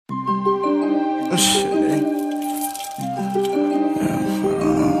Shit, eh?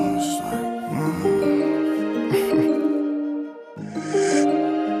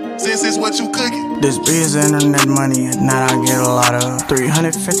 Since it's what you cooking. This beat is internet money, at night I get a lot of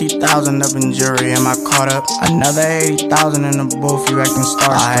 350,000 up in jury, am I caught up? Another 80,000 in the booth, you acting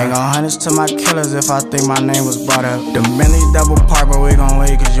starstruck. I ain't gon' hundreds to my killers if I think my name was brought up. The Bentley double park, but we gon'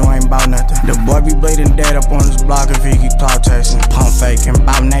 leave cause you ain't bout nothing. The boy be bleeding dead up on this block if he keep clout chasing. Pump faking,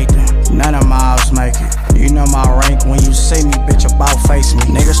 bout Nathan, none of my ops make it. You know my rank when you see me, bitch, about face me.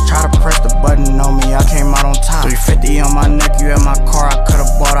 Niggas try to press the button on me, I came out on top. 350 on my neck, you at my car, I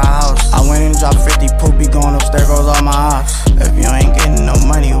could've bought a house. I went and dropped 50, poop be going up, there goes all my ops. If you ain't getting no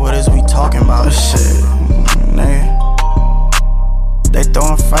money, what is we talking about? Shit, nigga. They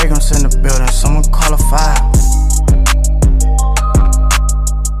throwing fragrance in the building, someone call a fire.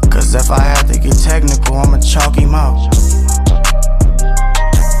 Cause if I have to get technical, I'ma chalk him out.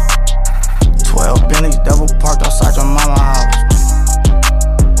 12 Bentleys double parked outside your mama house.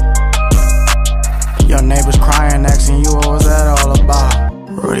 Your neighbors crying, asking you what was that all about.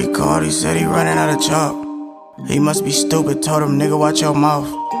 Rudy called, he said he running out of chalk. He must be stupid, told him nigga watch your mouth.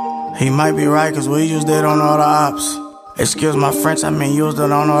 He might be right cause we used it on all the ops. Excuse my French, I mean used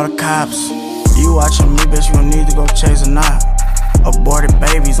it on all the cops. You watching me, bitch, you don't need to go chase a knot. Aborted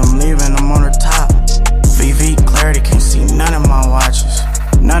babies, I'm leaving, I'm on the top. VV clarity, can't see none of my watches.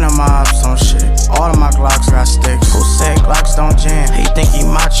 None of my ops on shit, all of my Glocks got sticks. Who said Glocks don't jam? He think he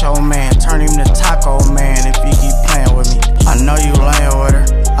macho man, turn him to taco man if he keep playing with me. I know you laying with her,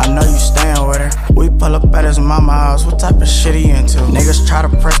 I know you staying with her. We pull up at his mama house, what type of shit he into? Niggas try to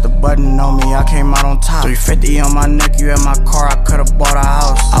press the button on me, I came out on top. 350 on my neck, you at my car, I could've bought a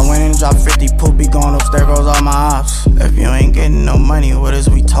house. I went and dropped 50, poop be going up, there goes all my ops. If you ain't getting no money, what is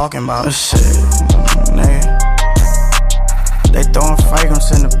we talking about? Shit, nigga. They throwing fragrance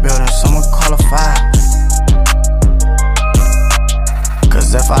in the building, someone call a fire.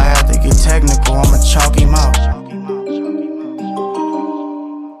 Cause if I have to get technical, I'ma chalk him out.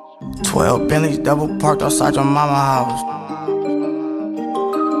 12 Bentleys double parked outside your mama house.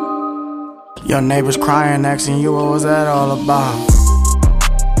 Your neighbors crying, asking you what was that all about.